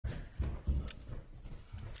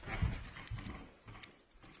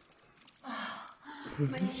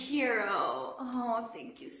My hero. Oh,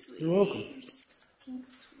 thank you, sweetie. You're welcome. You're so fucking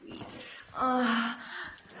sweet. Aren't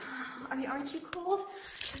you cold?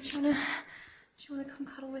 Do you wanna come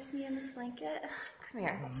cuddle with me in this blanket? Come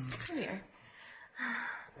here. Come here.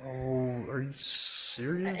 Oh, are you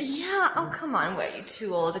serious? Yeah. Oh, come on. What, are you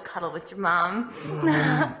too old to cuddle with your mom?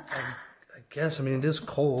 I guess. I mean, it is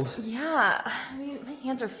cold. Yeah. I mean, my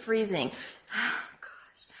hands are freezing.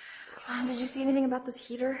 Gosh. Did you see anything about this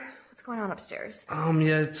heater? What's going on upstairs?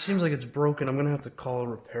 Yeah, it seems like it's broken. I'm gonna have to call a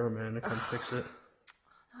repairman to come fix it.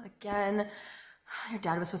 Not again. Your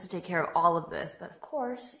dad was supposed to take care of all of this, but of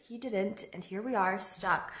course he didn't, and here we are,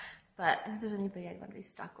 stuck. But if there's anybody I'd want to be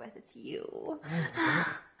stuck with, it's you.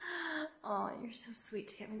 Oh, you're so sweet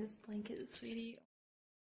to get me this blanket, sweetie.